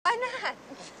Why not?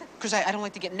 Because I don't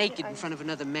like to get naked in front of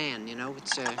another man, you know?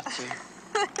 It's a...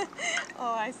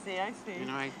 Oh, I see, I see. You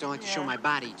know, I don't like to show my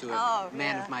body to a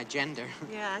man of my gender.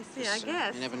 Yeah, I see, I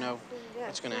guess. You never know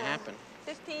what's going to happen.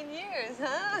 15 years,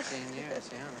 huh? 15 years,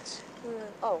 yeah. That's...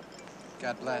 Oh.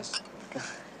 God bless.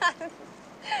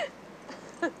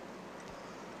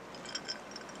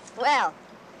 Well,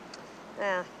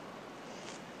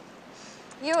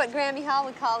 you're what Grammy Hall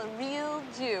would call a real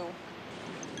Jew.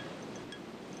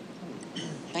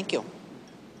 Thank you.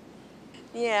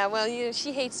 Yeah, well,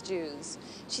 she hates Jews.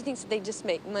 She thinks they just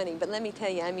make money, but let me tell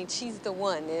you, I mean, she's the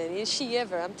one, and is she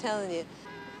ever, I'm telling you.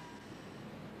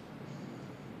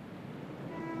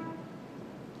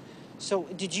 So,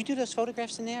 did you do those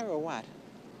photographs in there, or what?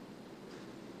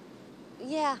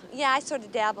 Yeah, I sort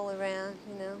of dabble around,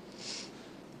 you know.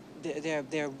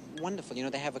 They're wonderful. You know,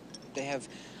 they have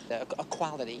a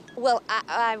quality. Well,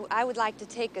 I would like to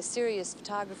take a serious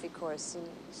photography course.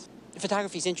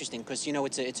 Photography's interesting because, you know,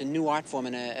 it's a new art form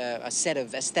and a set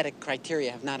of aesthetic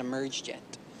criteria have not emerged yet.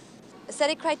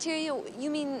 Aesthetic criteria? You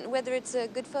mean whether it's a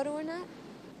good photo or not?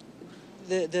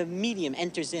 The medium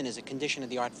enters in as a condition of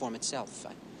the art form itself.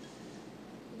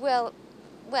 Well,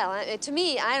 to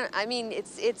me, I mean,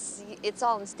 it's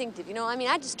all instinctive, you know. I mean,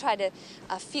 I just try to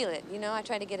feel it, you know. I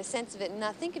try to get a sense of it and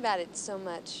not think about it so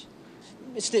much.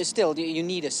 Still, you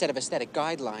need a set of aesthetic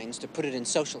guidelines to put it in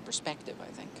social perspective, I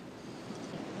think.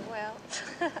 Well,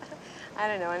 I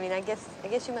don't know. I mean, I guess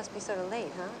you must be sort of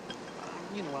late, huh?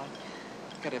 You know what?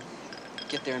 Gotta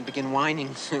get there and begin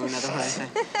whining soon, otherwise.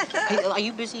 Hey, are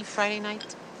you busy Friday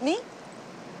night? Me?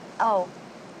 Oh,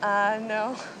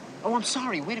 no. Oh, I'm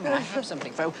sorry. Wait a minute. I have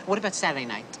something. What about Saturday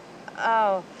night?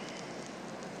 Oh.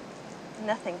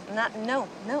 Nothing. No.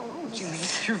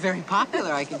 You're very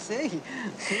popular, I can see.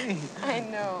 I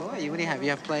know. Boy, what do you have? You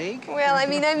have plague? Well, I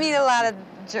mean, I meet a lot of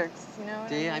jerks, you know.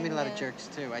 Do you? I meet a lot of jerks,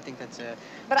 too. I think that's a...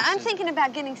 But I'm thinking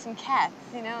about getting some cats,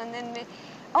 you know, and then...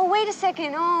 Oh, wait a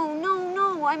second. Oh,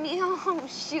 no. I mean, oh,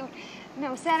 shoot.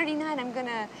 No, Saturday night I'm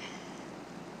gonna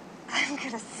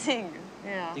sing.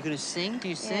 Yeah. You're gonna sing? Do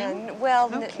you sing? Yeah, well,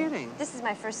 no kidding. This is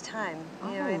my first time.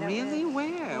 Oh, you know, really? Where?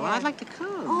 Yeah. Well, I'd like to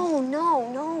come. Oh, no.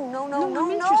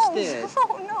 I'm interested.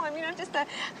 No. I mean, I'm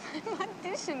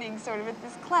auditioning sort of at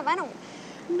this club. I don't...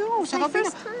 No, it's my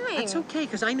first time. That's okay,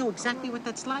 because I know exactly what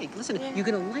that's like. Listen, you're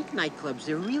gonna like nightclubs.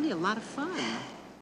 They're really a lot of fun.